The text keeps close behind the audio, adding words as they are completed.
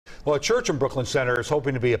Well, a church in Brooklyn Center is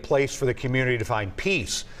hoping to be a place for the community to find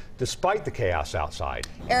peace despite the chaos outside.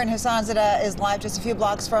 Erin Hassanzadeh is live just a few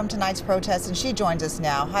blocks from tonight's protest, and she joins us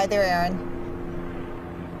now. Hi there, Erin.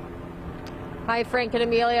 Hi, Frank and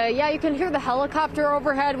Amelia. Yeah, you can hear the helicopter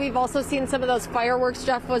overhead. We've also seen some of those fireworks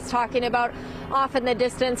Jeff was talking about off in the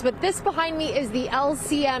distance. But this behind me is the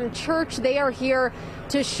LCM Church. They are here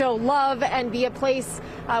to show love and be a place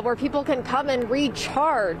where people can come and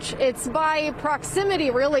recharge. It's by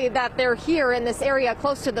proximity, really, that they're here in this area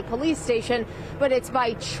close to the police station, but it's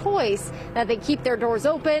by choice that they keep their doors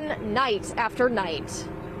open night after night.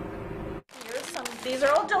 These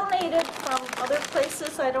are all donated from other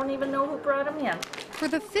places. I don't even know who brought them in. For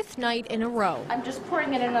the 5th night in a row, I'm just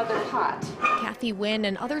pouring in another pot. Kathy Wynn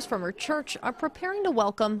and others from her church are preparing to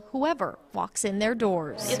welcome whoever walks in their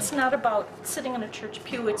doors. It's not about sitting in a church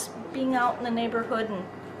pew. It's being out in the neighborhood and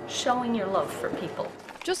showing your love for people.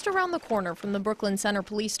 Just around the corner from the Brooklyn Center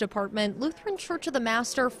Police Department, Lutheran Church of the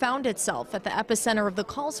Master found itself at the epicenter of the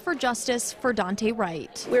calls for justice for Daunte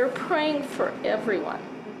Wright. We're praying for everyone.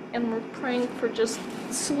 And we're praying for just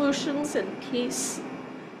solutions and peace.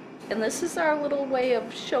 And this is our little way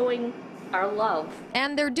of showing our love.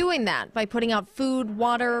 And they're doing that by putting out food,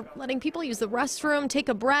 water, letting people use the restroom, take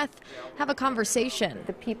a breath, have a conversation.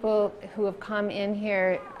 The people who have come in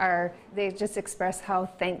here they just express how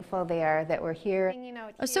thankful they are that we're here.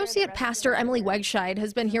 Associate Pastor Emily Wegscheid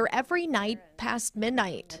has been here every night past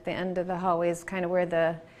midnight. At the end of the hallway is kind of where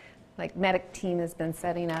the medic team has been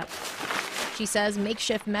setting up. She says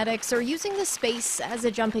makeshift medics are using the space as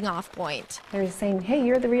a jumping off point. They're saying, hey,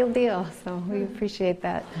 you're the real deal, so we appreciate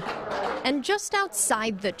that. And just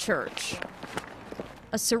outside the church,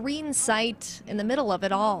 a serene sight in the middle of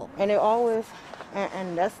it all. And they always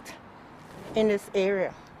nest in this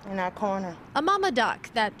area, in our corner. A mama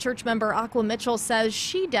duck that church member Aqua Mitchell says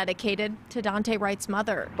she dedicated to Daunte Wright's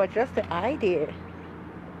mother. But just the idea,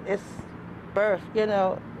 it's birth,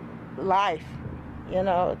 life.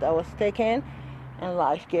 That was taken and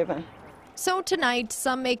life given. So tonight,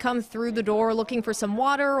 some may come through the door looking for some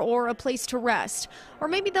water or a place to rest. Or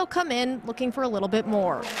maybe they'll come in looking for a little bit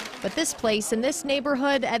more. But this place in this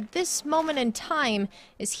neighborhood at this moment in time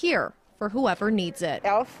is here for whoever needs it.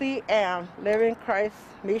 LCM, Living Christ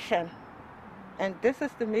Mission. And this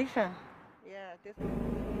is the mission.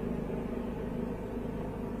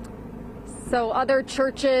 So other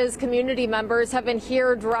churches, community members have been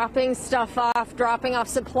here dropping stuff off, dropping off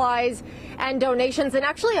supplies and donations. And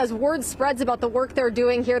actually, as word spreads about the work they're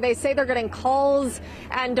doing here, they say they're getting calls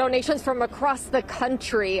and donations from across the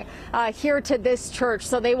country here to this church.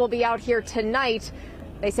 So they will be out here tonight,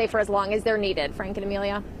 they say, for as long as they're needed. Frank and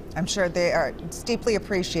Amelia. I'm sure they are. It's deeply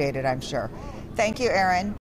appreciated, I'm sure. Thank you, Erin.